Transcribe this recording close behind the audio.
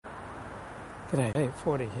G'day,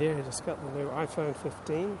 8:40 here. I just got the new iPhone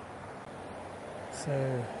 15.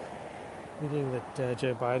 So, reading that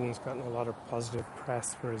Joe Biden's gotten a lot of positive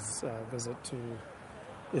press for his visit to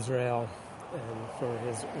Israel and for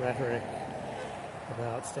his rhetoric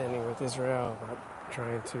about standing with Israel, about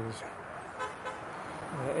trying to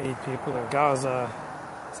aid people in Gaza,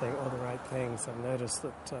 saying all the right things. I've noticed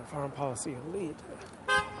that foreign policy elite,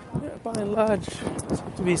 by and large,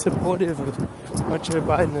 seem to be supportive of what Joe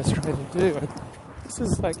Biden is trying to do. And this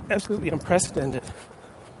is like absolutely unprecedented,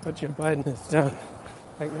 what Joe Biden has done.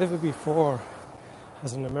 Like never before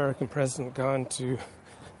has an American president gone to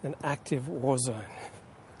an active war zone,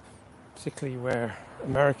 particularly where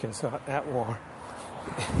America is not at war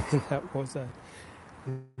in that war zone.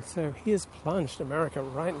 And so he has plunged America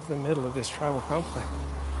right into the middle of this tribal conflict.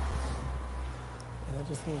 And I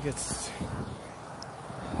just think it's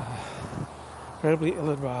incredibly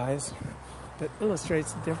ill-advised, but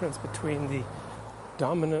illustrates the difference between the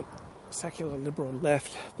dominant secular liberal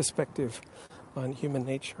left perspective on human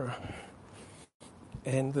nature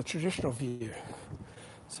and the traditional view.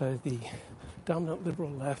 So the dominant liberal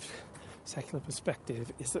left secular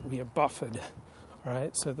perspective is that we are buffered,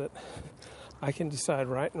 right? So that I can decide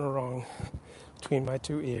right and wrong between my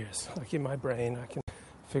two ears. Like in my brain, I can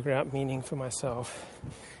figure out meaning for myself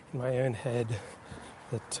in my own head,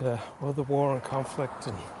 that all the war and conflict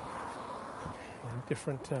and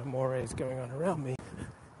different mores going on around me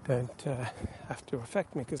don't have to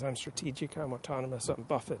affect me because I'm strategic, I'm autonomous, I'm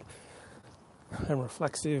buffered, I'm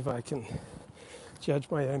reflexive, I can judge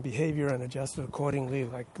my own behavior and adjust it accordingly,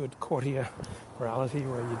 like good courtier morality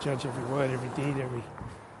where you judge every word, every deed, every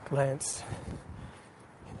glance,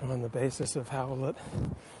 on the basis of how will it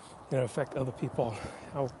affect other people,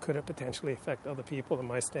 how could it potentially affect other people,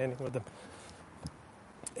 am I standing with them?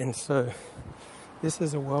 And so this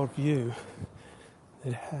is a worldview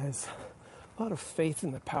that has a lot of faith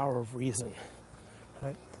in the power of reason,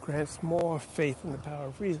 right? Grants more faith in the power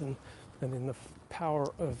of reason than in the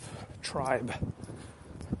power of tribe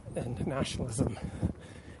and nationalism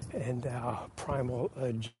and our primal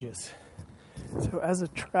urges. So as a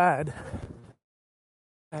trad,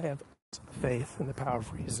 I have faith in the power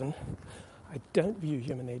of reason. I don't view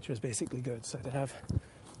human nature as basically good. So to have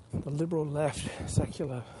the liberal left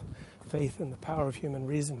secular faith in the power of human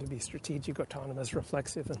reason to be strategic, autonomous,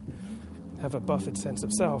 reflexive, and have a buffered sense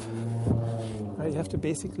of self, right? You have to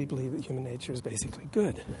basically believe that human nature is basically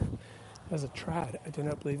good. As a trad, I do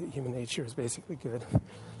not believe that human nature is basically good.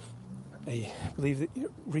 I believe that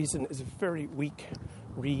reason is a very weak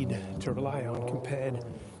reed to rely on compared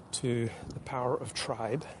to the power of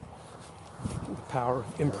tribe, the power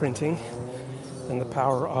of imprinting, and the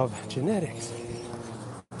power of genetics.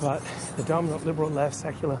 But the dominant liberal left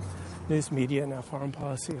secular news media and our foreign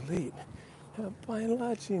policy elite by and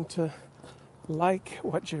large seem to like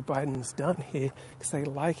what Joe Biden's done here because they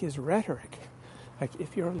like his rhetoric. Like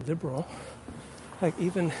if you're a liberal, like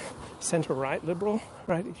even center-right liberal,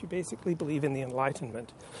 right, if you basically believe in the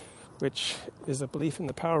Enlightenment, which is a belief in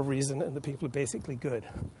the power of reason and the people are basically good,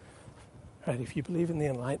 right, if you believe in the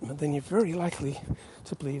Enlightenment, then you're very likely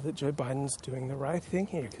to believe that Joe Biden's doing the right thing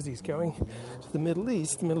here because he's going to the Middle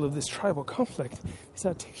East, the middle of this tribal conflict. He's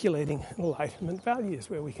articulating Enlightenment values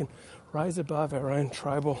where we can rise above our own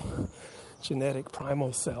tribal, genetic,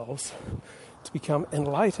 primal selves to become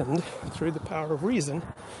enlightened through the power of reason,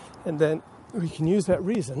 and then we can use that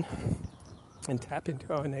reason and tap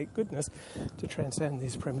into our innate goodness to transcend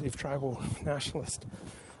these primitive tribal nationalist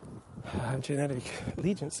genetic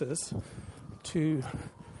allegiances to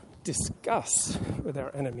discuss with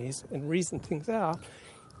our enemies and reason things out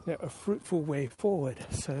in a fruitful way forward.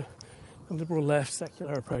 So the liberal left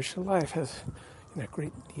secular approach to life has a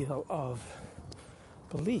great deal of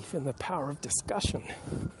belief in the power of discussion.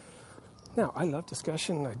 Now, I love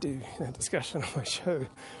discussion. I do discussion on my show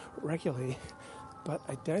regularly, but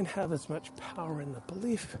I don't have as much power in the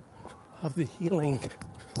belief of the healing,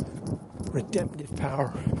 redemptive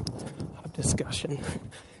power of discussion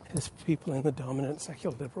as people in the dominant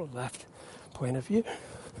secular liberal left point of view.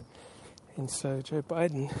 And so Joe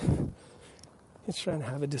Biden is trying to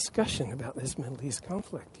have a discussion about this Middle East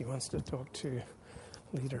conflict. He wants to talk to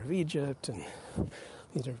the leader of Egypt and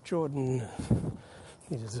leader of Jordan,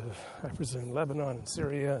 leaders of, I presume, Lebanon and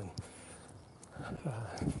Syria and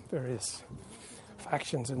various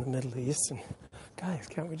factions in the Middle East. And guys,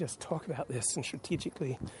 can't we just talk about this and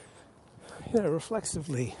strategically,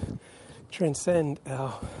 reflexively transcend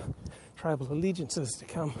our tribal allegiances to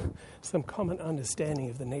come some common understanding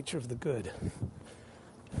of the nature of the good?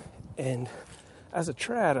 And as a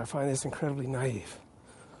trad, I find this incredibly naive.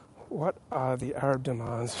 What are the Arab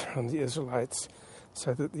demands from the Israelites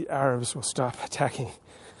so that the Arabs will stop attacking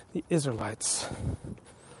the Israelites.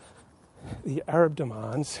 The Arab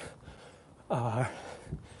demands are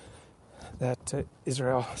that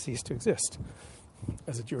Israel cease to exist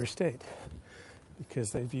as a Jewish state,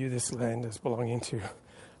 because they view this land as belonging to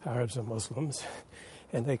Arabs and Muslims,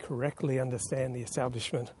 and they correctly understand the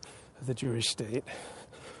establishment of the Jewish state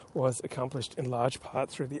was accomplished in large part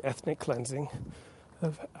through the ethnic cleansing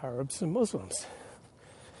of Arabs and Muslims.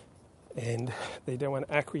 And they don't want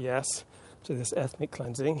to acquiesce to this ethnic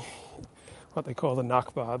cleansing, what they call the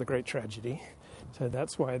Nakba, the Great Tragedy. So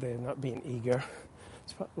that's why they're not being eager.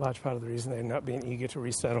 It's a large part of the reason they're not being eager to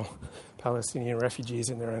resettle Palestinian refugees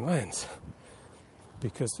in their own lands.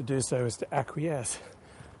 Because to do so is to acquiesce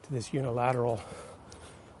to this unilateral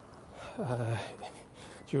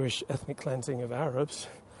Jewish ethnic cleansing of Arabs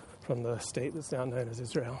from the state that's now known as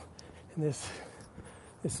Israel. And this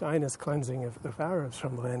Zionist cleansing of Arabs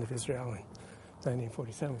from the land of Israel in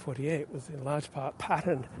 1947-48 was in large part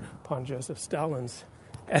patterned upon Joseph Stalin's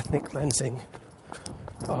ethnic cleansing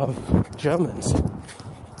of Germans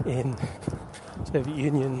in Soviet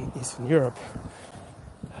Union, Eastern Europe,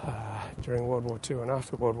 during World War II and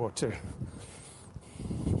after World War II.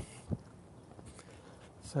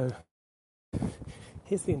 So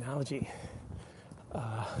here's the analogy.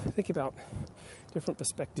 Think about different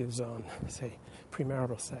perspectives on, say,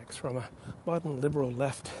 premarital sex. From a modern liberal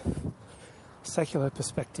left secular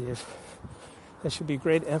perspective, there should be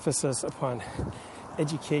great emphasis upon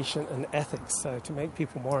education and ethics, so to make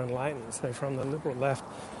people more enlightened. So from the liberal left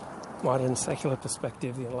modern secular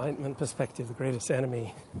perspective, the Enlightenment perspective, the greatest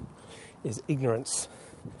enemy is ignorance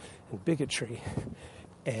and bigotry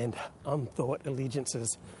and unthought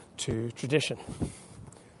allegiances to tradition.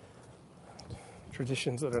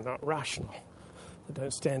 Traditions that are not rational, that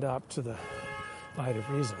don't stand up to the light of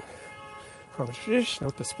reason. From a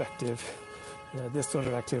traditional perspective, this sort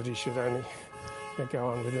of activity should only go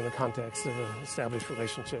on within the context of an established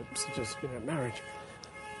relationship, such as marriage.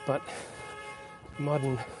 But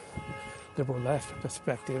modern liberal left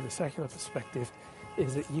perspective, the secular perspective,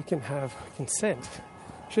 is that you can have consent,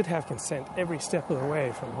 should have consent every step of the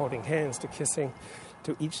way, from holding hands to kissing,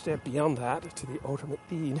 to each step beyond that, to the ultimate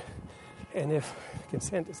deed. And if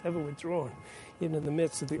consent is ever withdrawn, even in the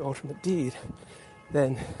midst of the ultimate deed,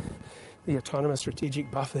 then the autonomous, strategic,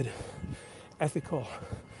 buffered, ethical,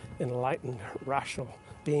 enlightened, rational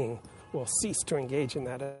being will cease to engage in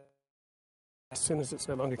that as soon as it's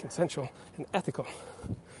no longer consensual and ethical.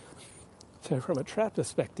 So from a trap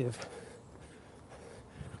perspective,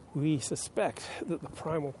 we suspect that the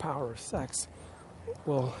primal power of sex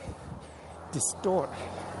will distort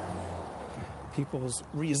people's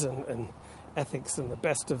reason and ethics and the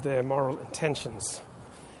best of their moral intentions.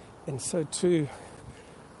 And so too,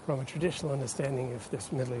 from a traditional understanding of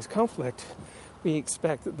this Middle East conflict, we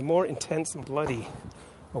expect that the more intense and bloody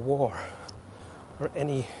a war or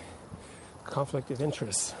any conflict of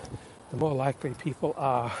interest, the more likely people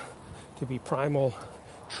are to be primal,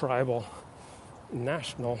 tribal,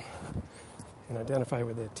 national, and identify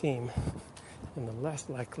with their team, and the less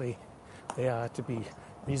likely they are to be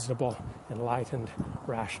reasonable, enlightened,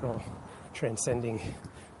 rational, transcending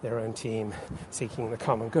their own team, seeking the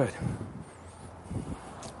common good.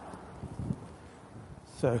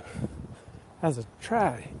 So, as a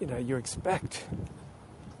trad, you expect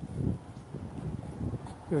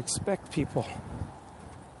people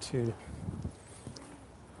to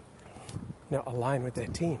align with their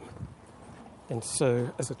team. And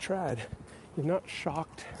so, as a trad, you're not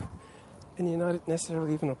shocked, and you're not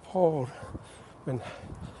necessarily even appalled when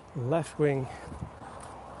left-wing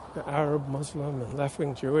Arab, Muslim, and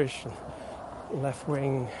left-wing Jewish, and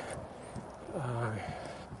left-wing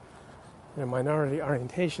minority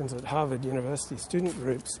orientations at Harvard University student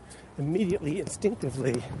groups immediately,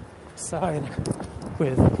 instinctively side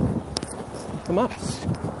with Hamas.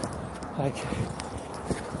 Like,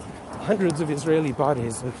 hundreds of Israeli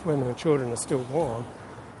bodies of women and children are still born,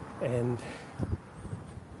 and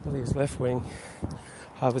all these left-wing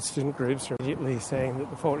Harvard student groups are immediately saying that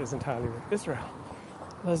the fault is entirely with Israel.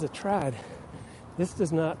 Well, as a trad, this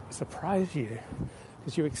does not surprise you,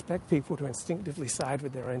 because you expect people to instinctively side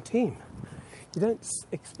with their own team. You don't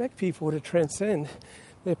expect people to transcend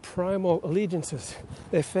their primal allegiances,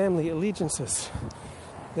 their family allegiances,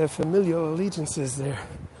 their familial allegiances, their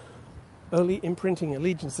early imprinting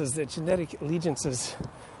allegiances, their genetic allegiances,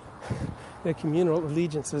 their communal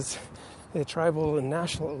allegiances, their tribal and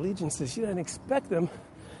national allegiances. You don't expect them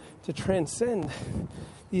to transcend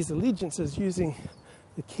these allegiances using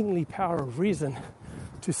the kingly power of reason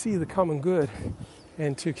to see the common good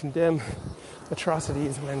and to condemn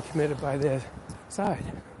atrocities when committed by their side.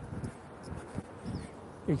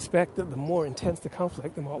 we expect that the more intense the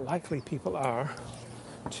conflict, the more likely people are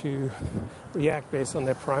to react based on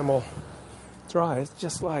their primal drives,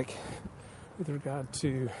 just like with regard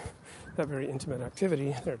to that very intimate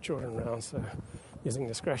activity. There are children around, so using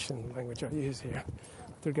discretion, the language I use here.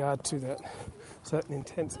 With regard to that certain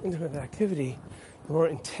intense, intimate activity, the more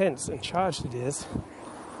intense and charged it is,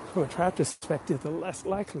 from a tribe perspective, the less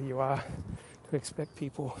likely you are to expect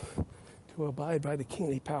people to abide by the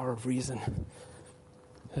kingly power of reason,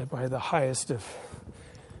 by the highest of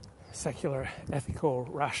secular, ethical,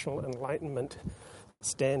 rational enlightenment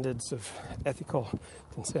standards of ethical,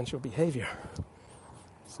 consensual behavior.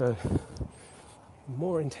 So, the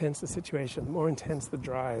more intense the situation, the more intense the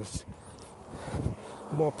drives,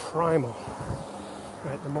 the more primal,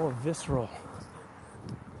 right, the more visceral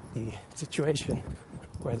the situation,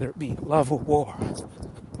 whether it be love or war,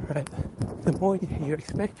 right, the more you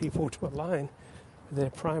expect people to align with their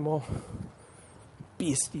primal,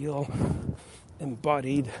 bestial,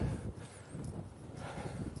 embodied,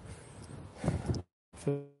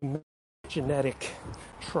 genetic,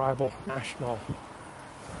 tribal, national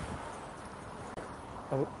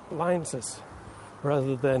alliances,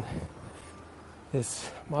 rather than this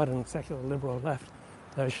modern secular liberal left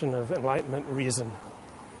notion of enlightenment reason,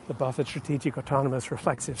 the buffered strategic autonomous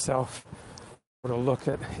reflexive self to look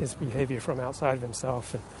at his behavior from outside of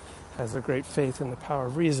himself and has a great faith in the power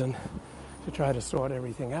of reason to try to sort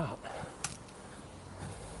everything out.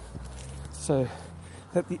 So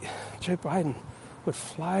that Joe Biden would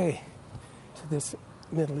fly to this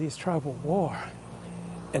Middle East tribal war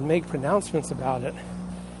and make pronouncements about it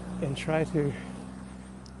and try to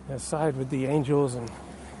side with the angels and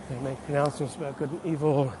make pronouncements about good and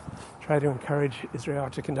evil, try to encourage Israel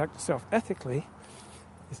to conduct itself ethically,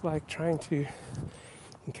 is like trying to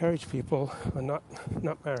encourage people who are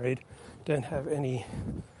not married, don't have any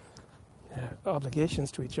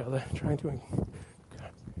obligations to each other, trying to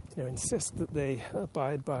insist that they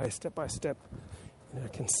abide by step-by-step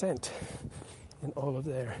consent in all of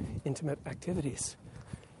their intimate activities.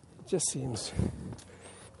 It just seems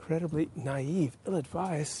incredibly naive,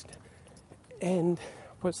 ill-advised, and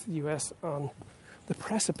puts the U.S. on the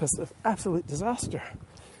precipice of absolute disaster,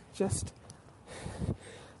 just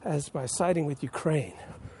as by siding with Ukraine.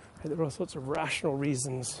 Right? There are all sorts of rational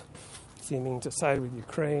reasons seeming to side with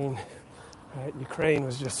Ukraine. Right? Ukraine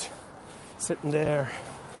was just sitting there.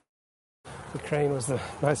 Ukraine was the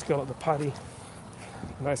nice girl at the party,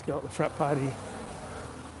 the nice girl at the frat party,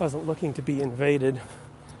 wasn't looking to be invaded,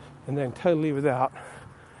 and then totally without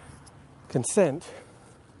consent,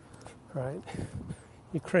 right?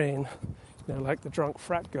 Ukraine, like the drunk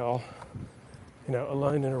frat girl,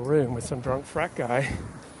 alone in a room with some drunk frat guy,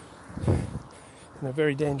 in a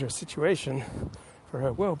very dangerous situation for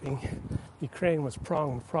her well-being. Ukraine was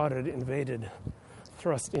pronged, prodded, invaded,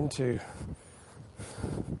 thrust into,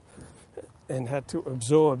 and had to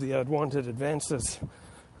absorb the unwanted advances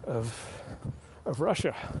of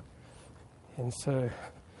Russia. And so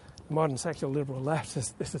the modern secular liberal left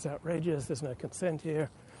says, this is outrageous, there's no consent here.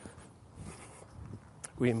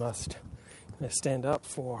 We must stand up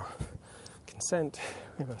for consent,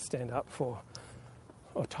 we must stand up for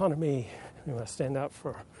autonomy, we must stand up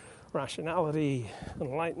for rationality,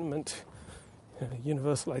 enlightenment,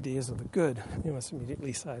 universal ideas of the good. We must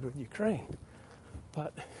immediately side with Ukraine.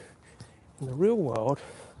 But in the real world,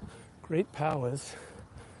 great powers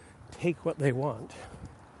take what they want.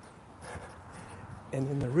 And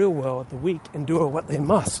in the real world, the weak endure what they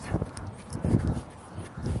must.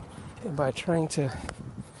 And by trying to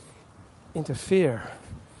interfere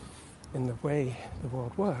in the way the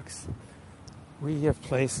world works, we have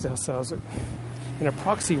placed ourselves in a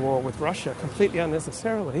proxy war with Russia completely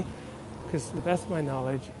unnecessarily, because to the best of my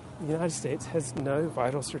knowledge, the United States has no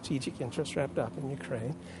vital strategic interest wrapped up in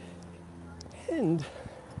Ukraine. And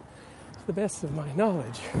to the best of my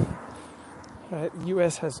knowledge, the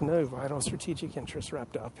U.S. has no vital strategic interest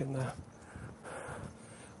wrapped up in the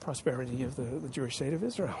prosperity of the Jewish state of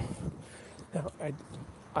Israel. Now,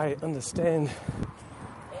 I understand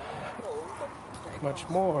much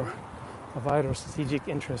more a vital strategic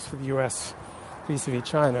interest for the U.S. vis-a-vis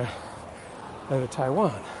China over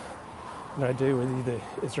Taiwan than I do with either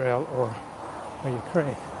Israel or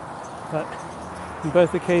Ukraine. But in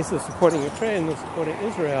both the cases supporting Ukraine and supporting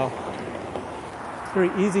Israel, it's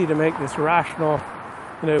very easy to make this rational,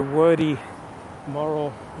 wordy,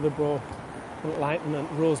 moral, liberal, enlightenment,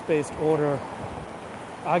 rules-based order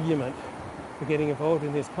argument for getting involved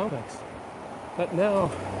in these conflicts. But now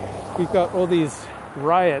we've got all these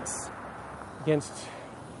riots against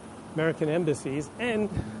American embassies, and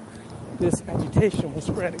this agitation will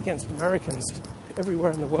spread against Americans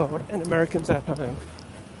everywhere in the world and Americans at home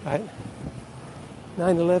right?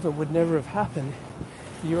 9/11 would never have happened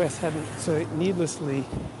if the US hadn't so needlessly,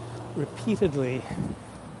 repeatedly,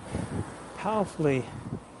 powerfully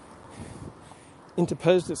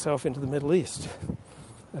interposed itself into the Middle East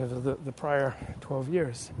over the prior 12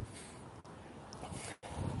 years.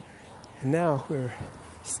 And now we're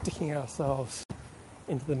sticking ourselves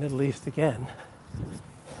into the Middle East again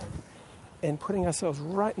and putting ourselves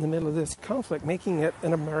right in the middle of this conflict, making it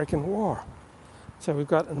an American war. So we've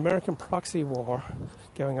got an American proxy war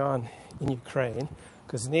going on in Ukraine,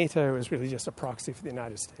 because NATO is really just a proxy for the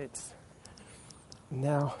United States.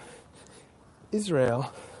 Now,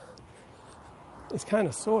 Israel is kind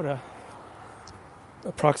of, sort of,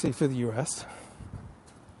 a proxy for the US.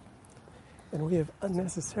 And we have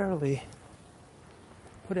unnecessarily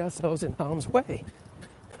put ourselves in harm's way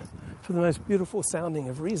for the most beautiful sounding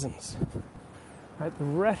of reasons. Right? The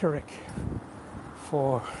rhetoric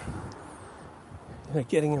for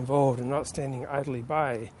getting involved and not standing idly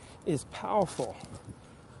by is powerful.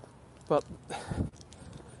 But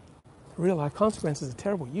real life consequences are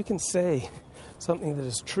terrible. You can say something that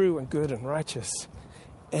is true and good and righteous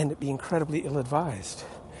and it be incredibly ill-advised.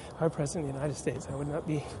 If I were President of the United States, I would not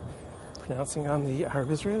be pronouncing on the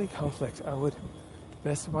Arab-Israeli conflict. I would, to the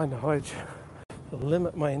best of my knowledge,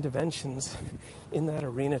 limit my interventions in that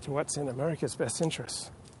arena to what's in America's best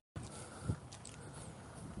interests.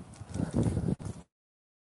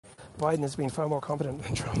 Biden has been far more competent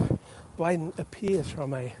than Trump. Biden appears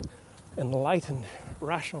from an enlightened,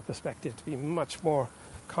 rational perspective to be much more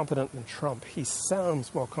competent than Trump. He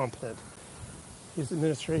sounds more competent. His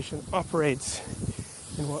administration operates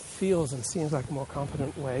in what feels and seems like a more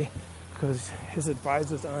competent way because his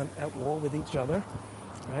advisors aren't at war with each other.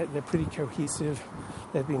 Right? They're pretty cohesive.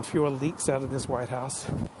 There have been fewer leaks out of this White House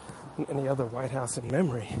than any other White House in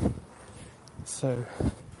memory. So,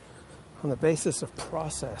 on the basis of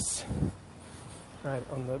process, right,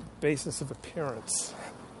 on the basis of appearance,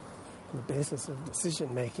 on the basis of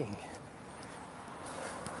decision making,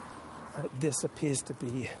 this appears to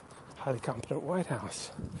be a highly competent White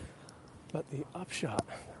House. But the upshot,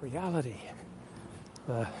 the reality,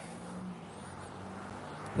 the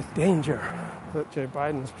danger that Joe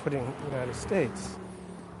Biden is putting in the United States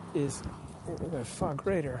is far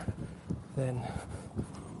greater than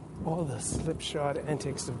all the slipshod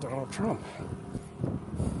antics of Donald Trump.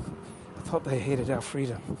 I thought they hated our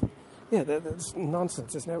freedom. Yeah, that's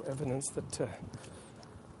nonsense. There's no evidence that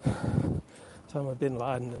Osama bin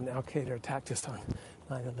Laden and Al-Qaeda attacked us on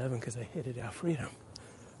 9/11 because they hated our freedom.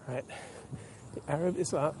 Right? The Arab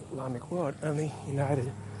Islamic world only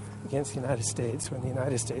united against the United States when the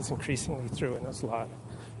United States increasingly threw in its lot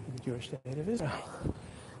with the Jewish state of Israel.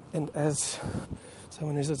 And as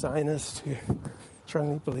someone who's a Zionist who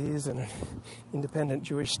strongly believes in an independent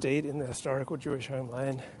Jewish state in the historical Jewish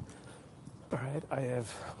homeland, all right, I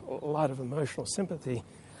have a lot of emotional sympathy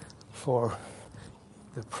for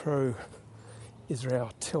the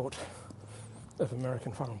pro-Israel tilt of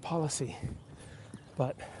American foreign policy.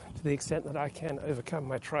 But to the extent that I can overcome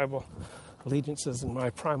my tribal allegiances and my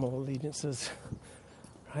primal allegiances,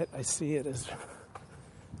 right, I see it as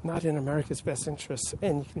not in America's best interests,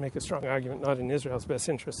 and you can make a strong argument not in Israel's best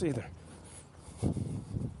interests either.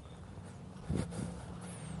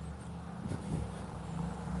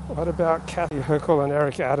 What about Kathy Hochul and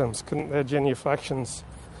Eric Adams? Couldn't their genuflections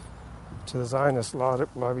to the Zionist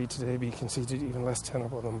lobby today be considered even less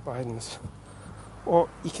tenable than Biden's? Or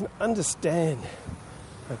you can understand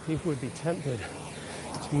why people would be tempted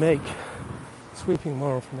to make sweeping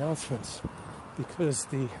moral pronouncements because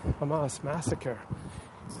the Hamas massacre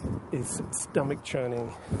is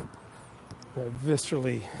stomach-churning,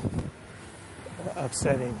 viscerally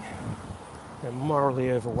upsetting, and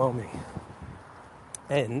morally overwhelming.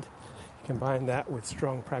 And combine that with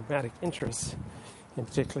strong pragmatic interests, in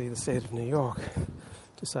particularly the state of New York,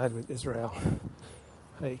 to side with Israel.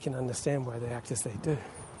 You can understand why they act as they do.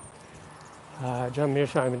 John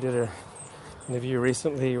Mearsheimer did an interview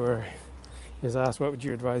recently where he was asked, what would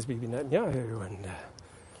you advise Bibi Netanyahu? And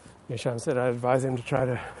Mearsheimer said, I'd advise him to try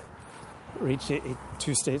to reach a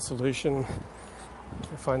two-state solution,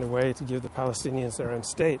 to find a way to give the Palestinians their own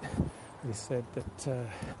state. He said that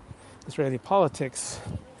Israeli politics,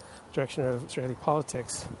 direction of Israeli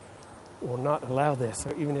politics, will not allow this.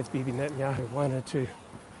 So even if Bibi Netanyahu wanted to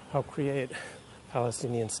help create a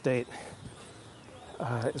Palestinian state,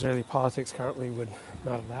 Israeli politics currently would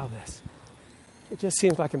not allow this. It just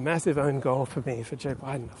seems like a massive own goal for me, for Joe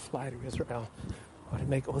Biden to fly to Israel or to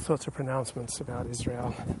make all sorts of pronouncements about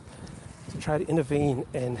Israel, to try to intervene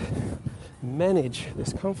and manage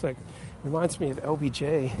this conflict. It reminds me of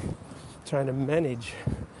LBJ trying to manage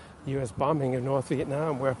US bombing of North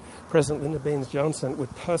Vietnam, where President Lyndon Baines Johnson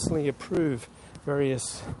would personally approve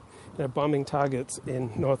various bombing targets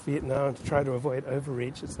in North Vietnam to try to avoid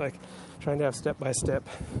overreach. It's like trying to have step-by-step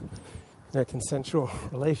consensual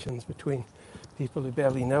relations between people who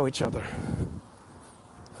barely know each other.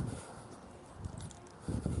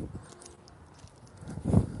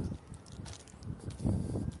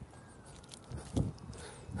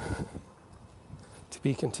 To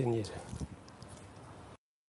be continued.